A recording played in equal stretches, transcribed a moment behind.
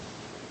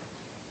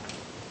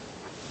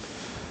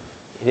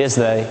It is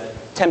the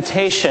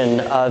temptation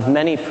of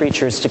many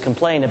preachers to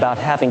complain about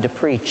having to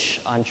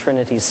preach on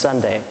Trinity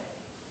Sunday.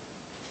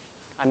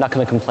 I'm not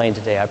going to complain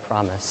today, I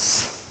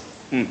promise.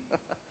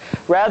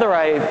 Rather,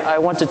 I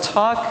want to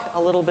talk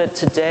a little bit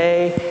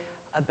today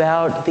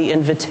about the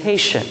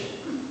invitation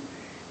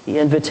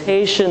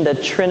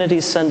that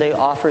Trinity Sunday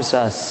offers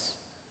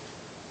us,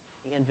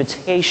 the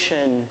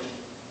invitation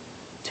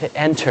to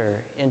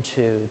enter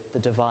into the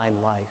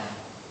divine life.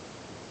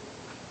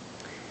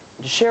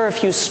 To share a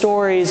few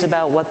stories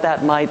about what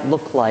that might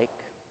look like.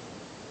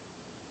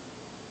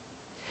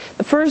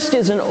 The first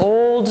is an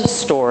old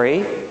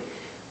story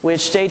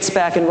which dates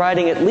back in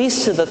writing at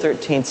least to the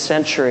 13th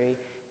century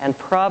and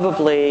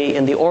probably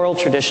in the oral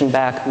tradition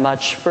back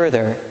much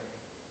further.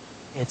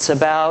 It's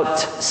about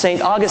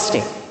St.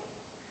 Augustine,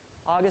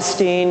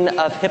 Augustine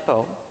of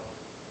Hippo.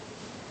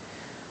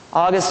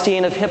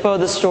 Augustine of Hippo,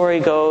 the story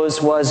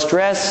goes, was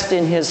dressed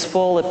in his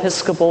full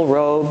episcopal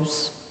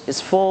robes,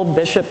 his full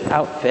bishop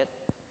outfit,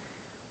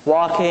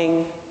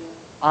 walking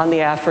on the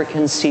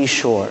African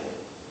seashore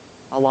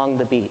along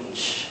the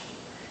beach.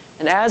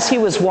 And as he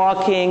was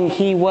walking,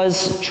 he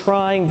was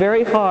trying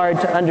very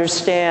hard to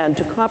understand,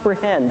 to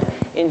comprehend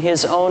in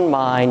his own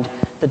mind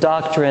the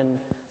doctrine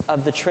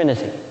of the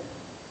Trinity.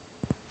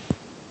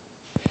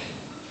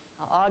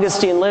 Now,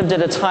 Augustine lived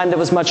at a time that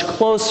was much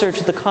closer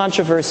to the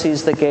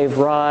controversies that gave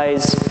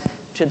rise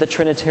to the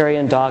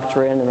Trinitarian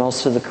doctrine and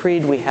also the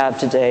creed we have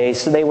today,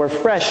 so they were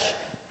fresh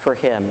for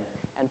him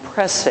and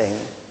pressing.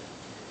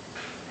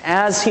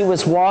 As he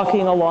was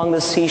walking along the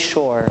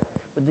seashore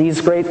with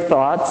these great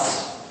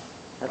thoughts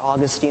that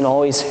Augustine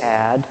always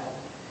had,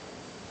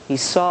 he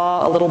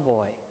saw a little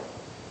boy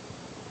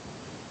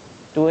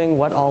doing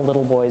what all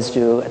little boys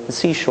do at the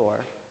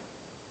seashore.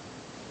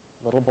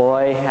 The little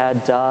boy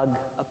had dug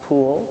a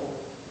pool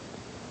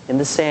in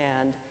the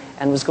sand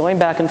and was going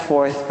back and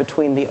forth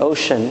between the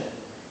ocean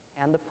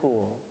and the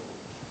pool,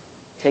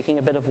 taking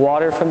a bit of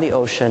water from the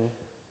ocean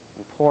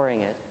and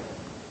pouring it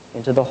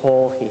into the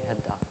hole he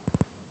had dug.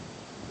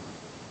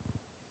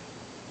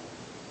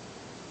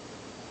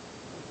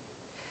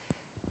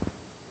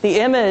 The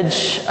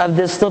image of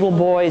this little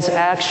boy's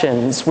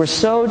actions were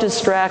so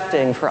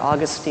distracting for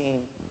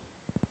Augustine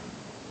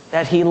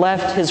that he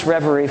left his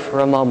reverie for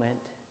a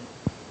moment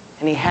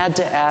and he had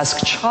to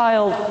ask,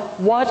 "Child,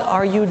 what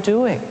are you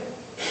doing?"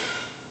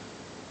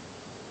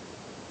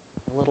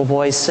 The little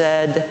boy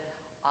said,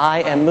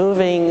 "I am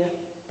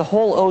moving the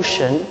whole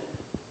ocean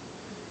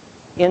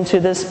into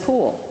this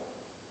pool."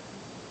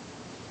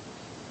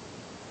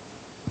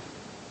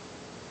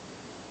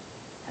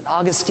 And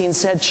Augustine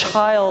said,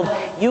 "Child,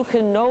 you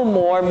can no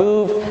more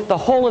move the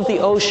whole of the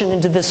ocean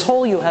into this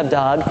hole you have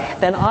dug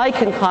than I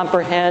can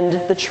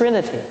comprehend the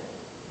Trinity."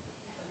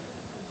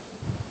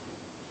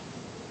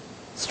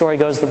 The story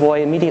goes, the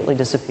boy immediately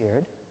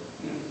disappeared.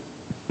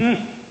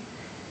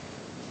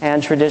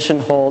 And tradition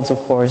holds, of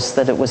course,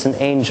 that it was an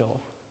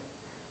angel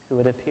who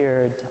had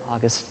appeared to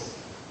Augustine,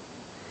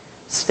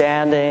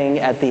 standing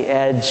at the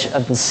edge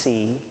of the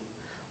sea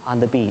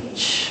on the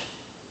beach,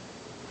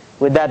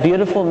 with that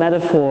beautiful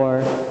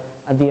metaphor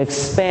of the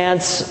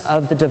expanse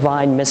of the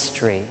divine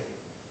mystery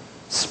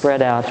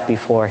spread out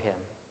before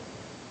him.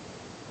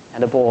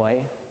 And a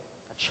boy,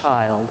 a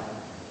child,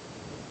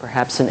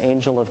 perhaps an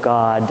angel of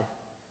God,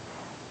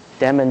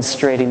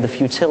 demonstrating the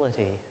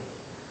futility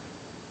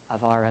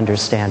of our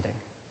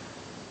understanding.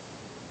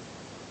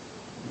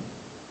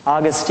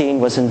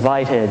 Augustine was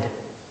invited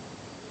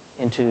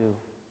into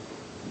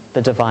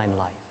the divine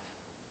life.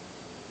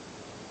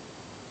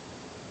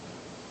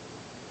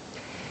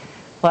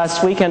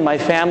 Last weekend, my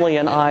family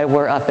and I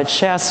were up at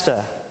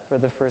Shasta for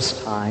the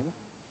first time.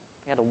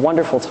 We had a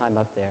wonderful time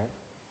up there.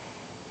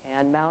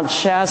 And Mount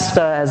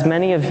Shasta, as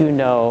many of you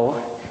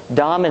know,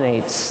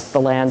 dominates the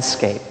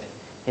landscape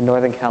in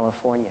Northern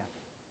California.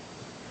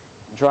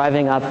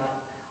 Driving up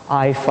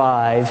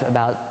I-5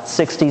 about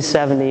 60,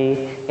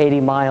 70, 80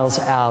 miles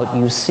out,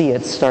 you see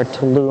it start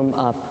to loom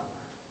up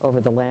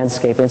over the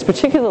landscape. And it's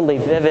particularly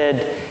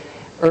vivid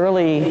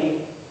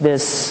early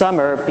this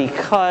summer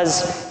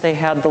because they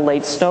had the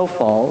late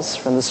snowfalls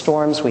from the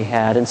storms we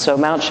had. And so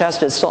Mount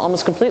Shasta is still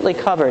almost completely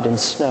covered in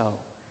snow.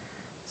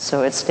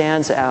 So it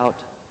stands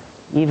out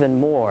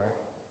even more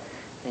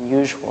than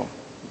usual.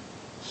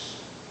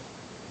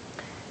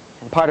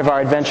 And part of our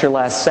adventure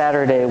last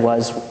Saturday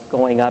was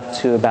going up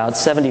to about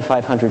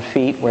 7,500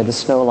 feet where the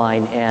snow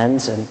line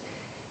ends. And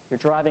you're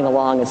driving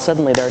along and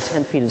suddenly there are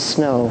 10 feet of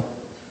snow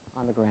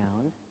on the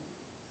ground.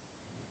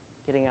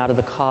 Getting out of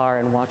the car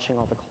and watching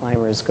all the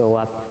climbers go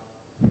up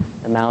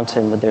the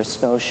mountain with their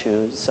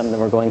snowshoes. Some of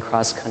them were going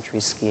cross-country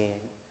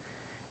skiing.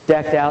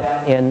 Decked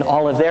out in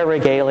all of their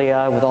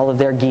regalia, with all of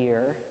their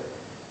gear,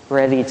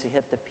 ready to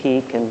hit the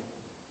peak in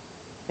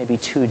maybe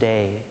 2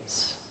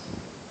 days.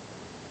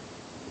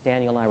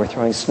 Daniel and I were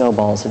throwing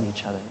snowballs at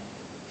each other.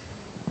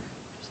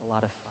 It was a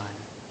lot of fun.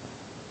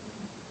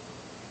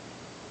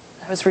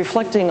 I was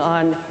reflecting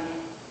on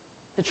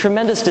the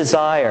tremendous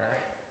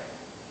desire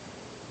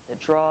that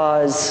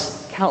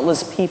draws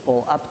countless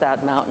people up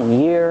that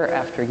mountain year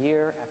after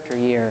year after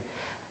year.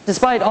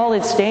 despite all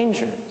its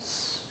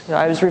dangers.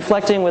 I was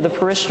reflecting with a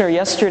parishioner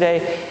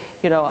yesterday,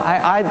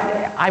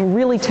 I'm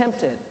really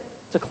tempted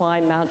to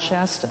climb Mount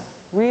Shasta.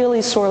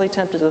 Really sorely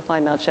tempted to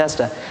climb Mount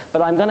Shasta.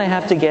 But I'm going to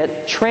have to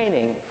get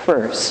training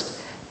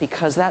first,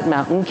 because that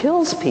mountain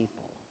kills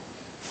people.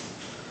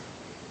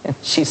 And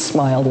she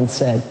smiled and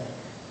said,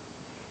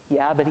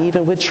 yeah, but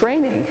even with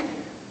training,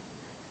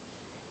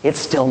 it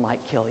still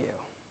might kill you.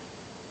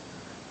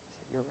 I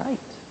said, you're right.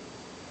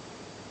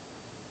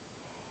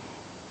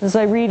 As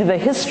I read the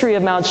history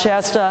of Mount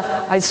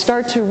Shasta, I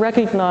start to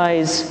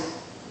recognize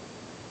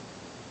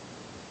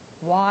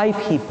why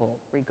people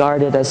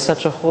regard it as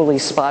such a holy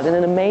spot and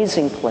an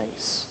amazing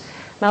place.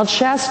 Mount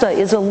Shasta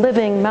is a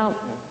living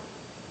mountain.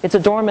 It's a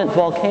dormant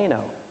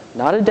volcano,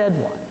 not a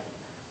dead one,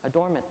 a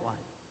dormant one.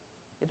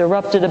 It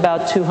erupted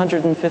about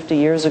 250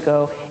 years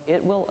ago.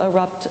 It will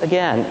erupt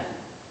again,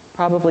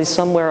 probably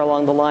somewhere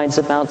along the lines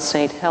of Mount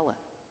St.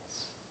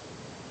 Helens.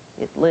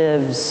 It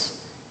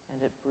lives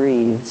and it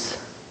breathes.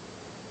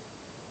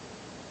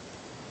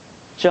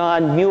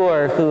 John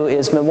Muir, who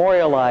is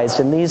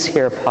memorialized in these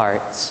here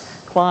parts,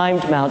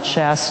 climbed Mount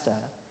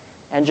Shasta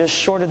and just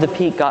short of the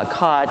peak got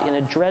caught in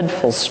a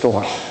dreadful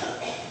storm.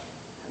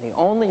 And the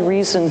only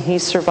reason he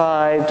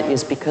survived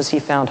is because he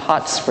found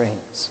hot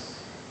springs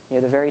near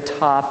the very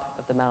top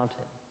of the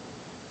mountain,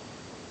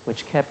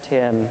 which kept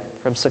him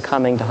from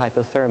succumbing to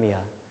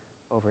hypothermia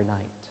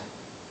overnight.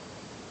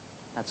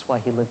 That's why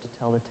he lived to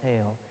tell the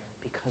tale,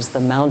 because the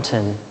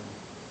mountain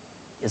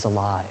is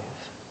alive.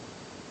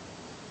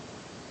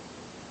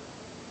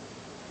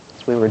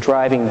 As we were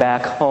driving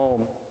back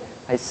home,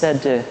 I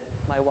said to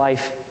my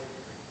wife,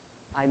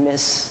 I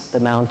miss the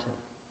mountain.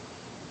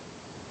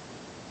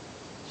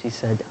 She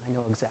said, I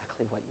know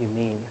exactly what you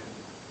mean.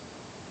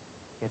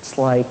 It's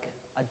like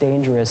a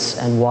dangerous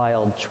and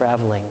wild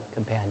traveling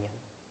companion.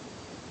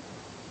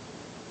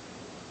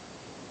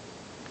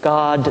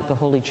 God, the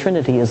Holy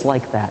Trinity, is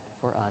like that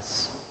for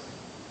us.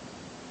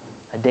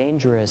 A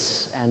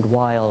dangerous and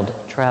wild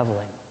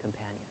traveling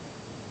companion.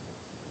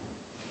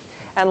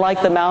 And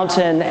like the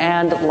mountain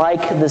and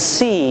like the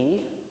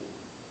sea,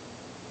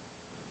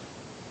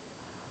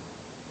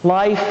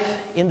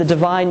 life in the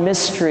divine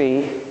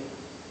mystery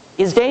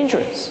is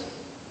dangerous.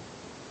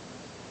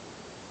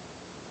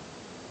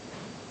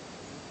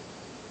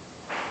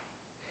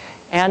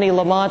 Annie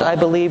Lamont, I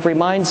believe,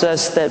 reminds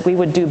us that we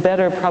would do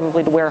better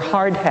probably to wear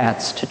hard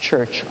hats to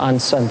church on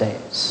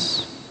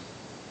Sundays.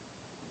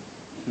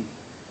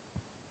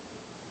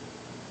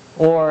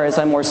 Or, as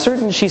I'm more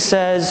certain, she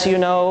says,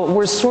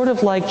 we're sort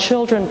of like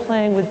children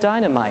playing with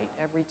dynamite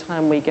every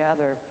time we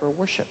gather for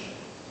worship.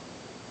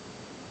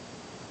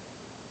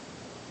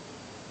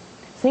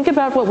 Think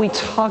about what we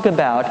talk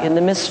about in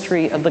the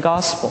mystery of the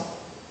gospel.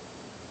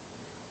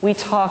 We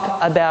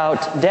talk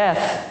about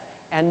death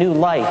and new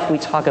life. We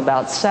talk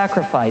about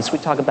sacrifice. We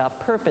talk about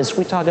purpose.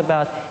 We talk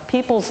about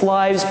people's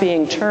lives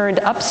being turned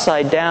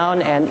upside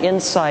down and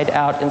inside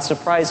out in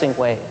surprising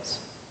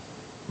ways.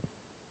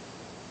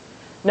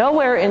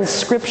 Nowhere in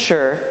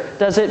Scripture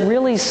does it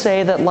really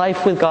say that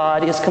life with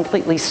God is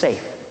completely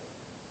safe.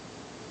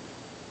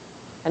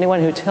 Anyone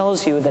who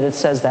tells you that it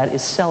says that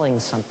is selling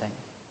something.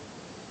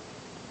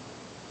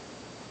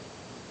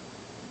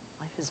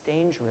 Life is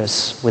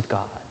dangerous with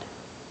God.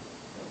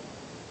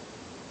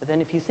 But then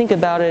if you think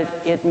about it,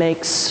 it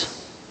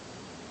makes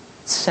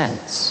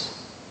sense.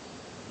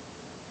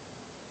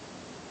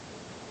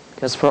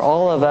 Because for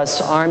all of us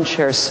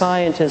armchair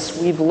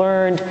scientists, we've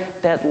learned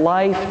that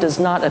life does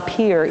not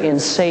appear in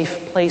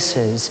safe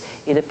places.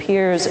 It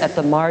appears at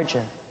the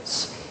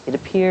margins. It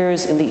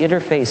appears in the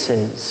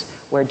interfaces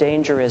where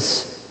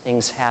dangerous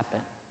things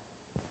happen.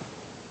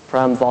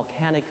 From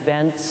volcanic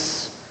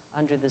vents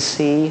under the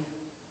sea,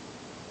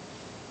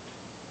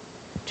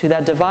 to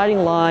that dividing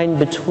line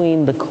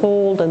between the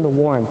cold and the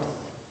warmth,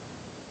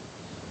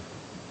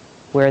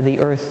 where the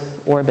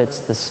earth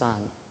orbits the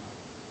sun.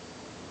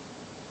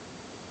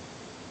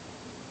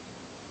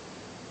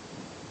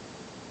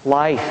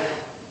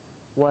 Life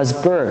was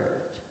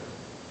birthed,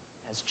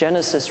 as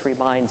Genesis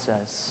reminds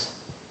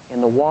us,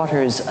 in the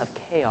waters of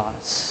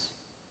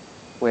chaos,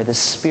 where the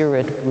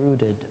Spirit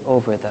brooded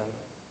over them,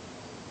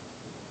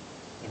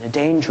 in a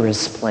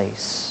dangerous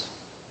place.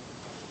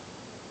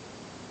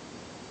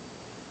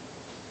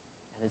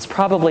 And it's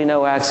probably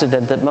no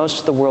accident that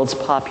most of the world's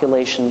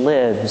population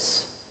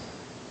lives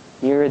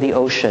near the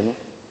ocean.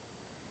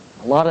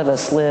 A lot of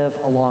us live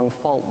along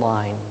fault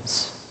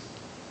lines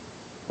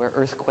where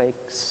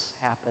earthquakes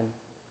happen,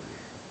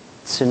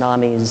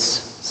 tsunamis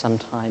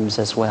sometimes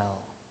as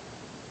well.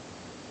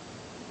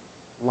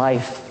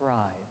 Life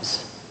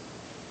thrives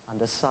on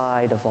the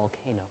side of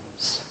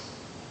volcanoes.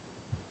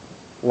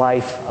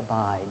 Life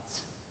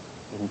abides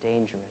in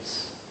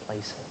dangerous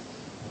places.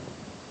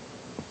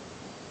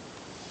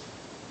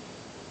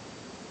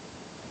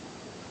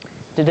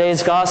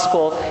 Today's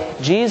gospel,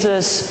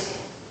 Jesus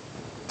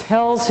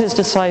tells his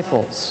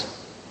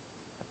disciples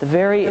at the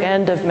very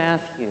end of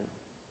Matthew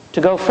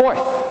to go forth,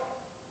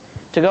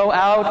 to go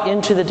out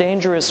into the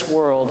dangerous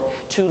world,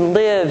 to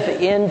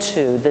live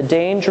into the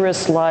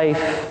dangerous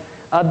life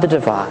of the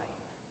divine,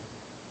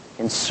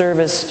 in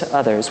service to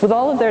others, with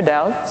all of their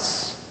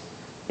doubts.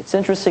 It's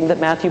interesting that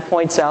Matthew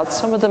points out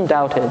some of them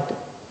doubted.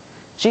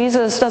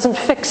 Jesus doesn't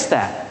fix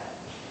that.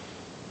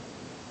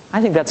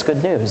 I think that's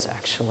good news,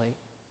 actually.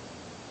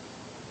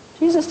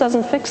 Jesus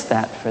doesn't fix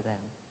that for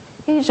them.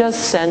 He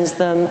just sends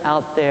them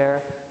out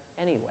there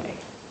anyway.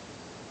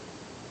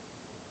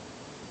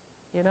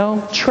 You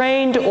know,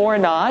 trained or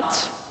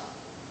not,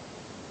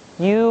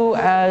 you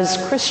as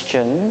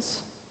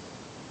Christians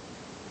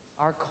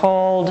are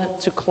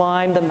called to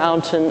climb the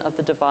mountain of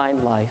the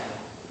divine life.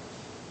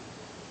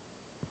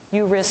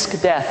 You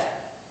risk death.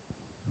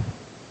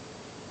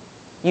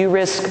 You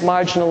risk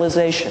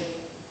marginalization.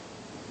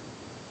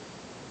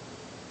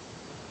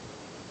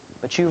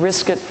 But you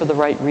risk it for the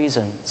right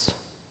reasons.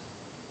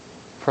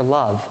 For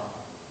love.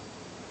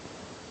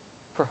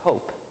 For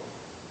hope.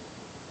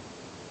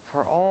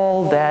 For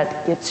all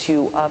that gets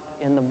you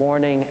up in the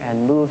morning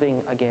and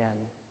moving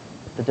again,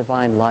 the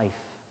divine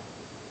life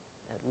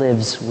that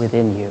lives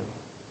within you.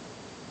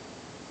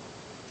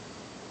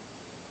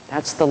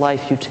 That's the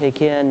life you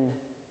take in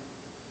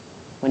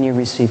when you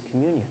receive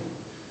communion.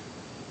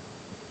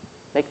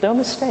 Make no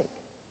mistake,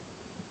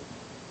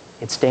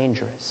 it's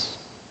dangerous.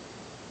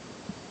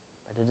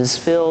 But it is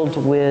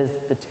filled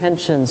with the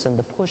tensions and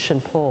the push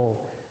and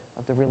pull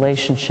of the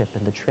relationship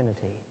in the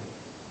Trinity.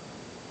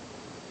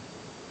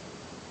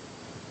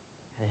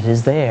 And it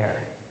is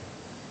there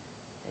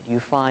that you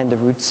find the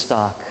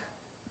rootstock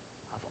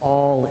of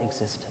all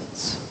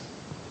existence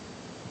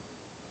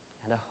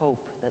and a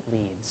hope that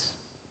leads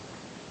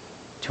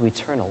to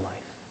eternal life.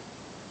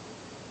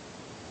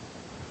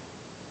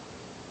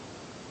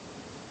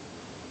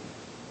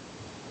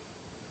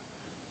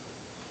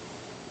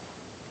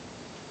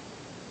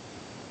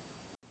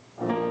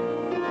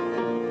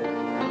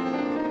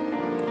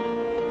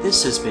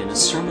 This has been a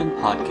sermon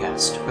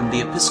podcast from the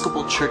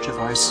Episcopal Church of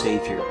Our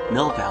Savior,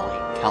 Mill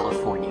Valley,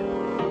 California.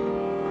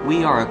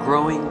 We are a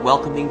growing,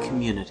 welcoming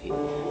community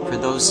for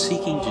those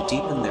seeking to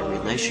deepen their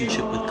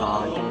relationship with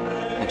God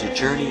and to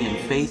journey in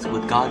faith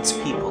with God's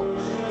people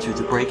through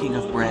the breaking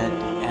of bread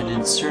and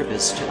in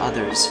service to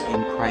others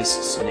in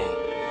Christ's name.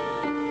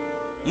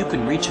 You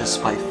can reach us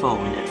by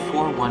phone at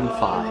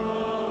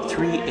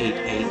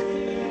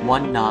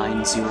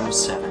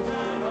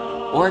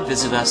 415-388-1907 or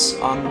visit us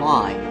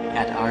online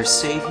at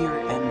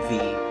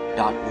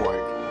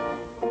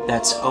oursaviornv.org.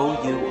 That's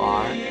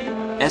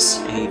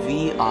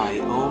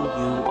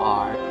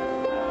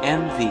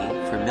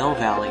OURSAVIOURNV for Mill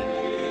Valley.org.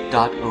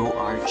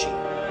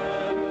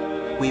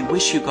 We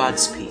wish you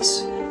God's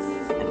peace,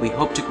 and we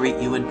hope to greet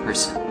you in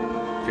person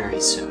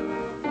very soon.